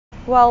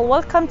Well,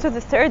 welcome to the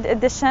third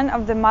edition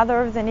of the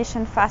Mother of the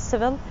Nation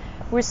Festival.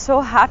 We're so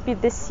happy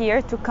this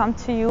year to come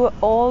to you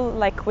all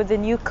with the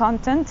new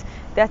content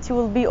that you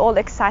will be all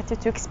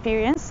excited to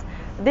experience.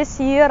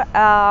 This year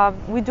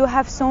we do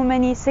have so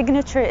many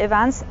signature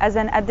events as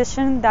an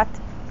addition that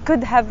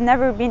could have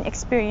never been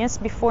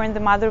experienced before in the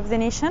Mother of the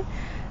Nation.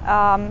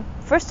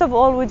 First of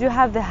all, we do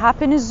have the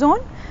Happiness Zone,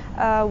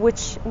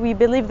 which we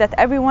believe that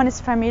everyone is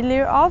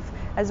familiar of,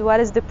 as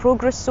well as the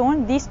Progress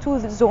Zone. These two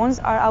zones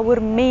are our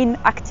main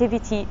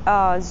activity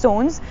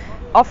zones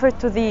offered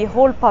to the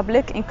whole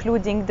public,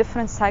 including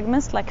different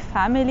segments like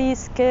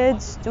families,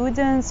 kids,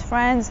 students,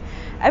 friends,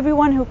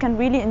 everyone who can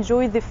really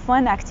enjoy the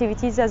fun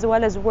activities, as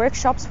well as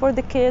workshops for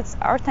the kids,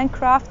 art and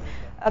craft.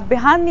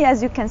 Behind me,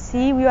 as you can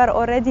see, we are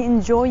already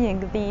enjoying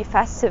the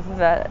festive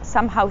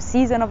somehow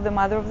season of the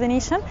Mother of the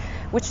Nation,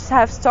 which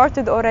have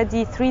started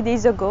already 3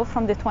 days ago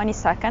from the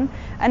 22nd,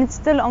 and it's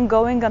still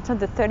ongoing until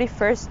the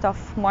 31st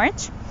of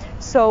March.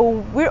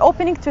 So we're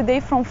opening today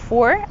from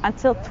 4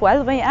 until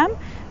 12 a.m.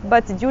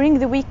 But during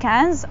the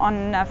weekends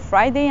on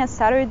Friday and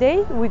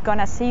Saturday, we're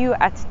gonna see you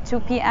at 2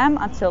 p.m.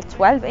 until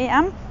 12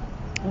 a.m.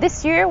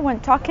 This year, when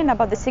talking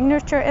about the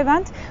signature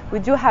event, we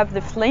do have the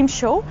Flame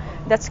Show.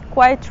 That's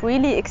quite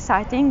really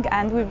exciting,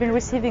 and we've been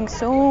receiving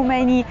so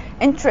many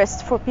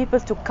interest for people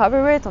to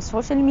cover it on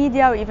social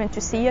media or even to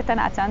see it and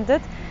attend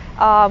it.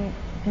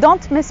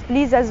 Don't miss,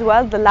 please, as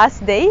well, the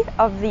last day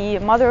of the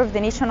Mother of the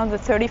Nation on the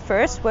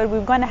 31st, where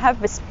we're going to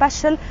have a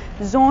special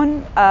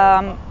zone,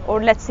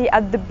 or let's say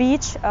at the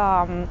beach,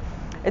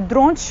 a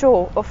drone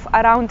show of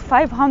around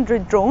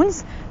 500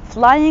 drones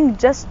flying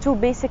just to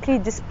basically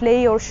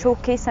display or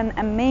showcase an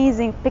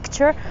amazing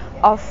picture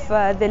of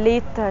the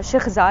late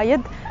Sheikh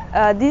Zayed.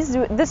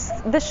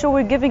 This show,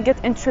 we're giving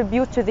it in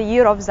tribute to the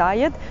year of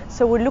Zayed,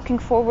 so we're looking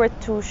forward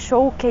to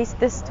showcase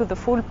this to the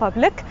full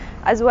public,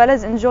 as well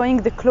as enjoying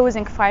the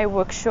closing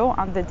fireworks show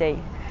on the day.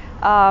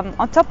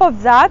 On top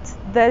of that,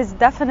 there is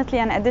definitely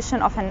an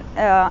addition of an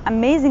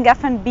amazing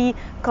F&B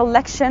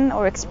collection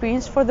or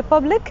experience for the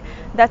public.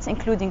 That's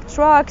including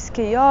trucks,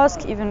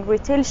 kiosks, even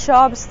retail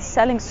shops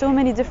selling so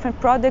many different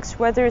products,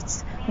 whether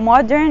it's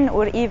modern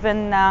or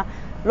even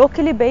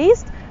locally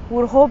based.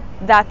 We hope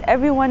that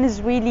everyone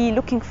is really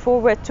looking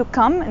forward to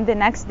come in the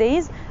next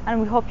days, and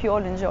we hope you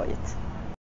all enjoy it.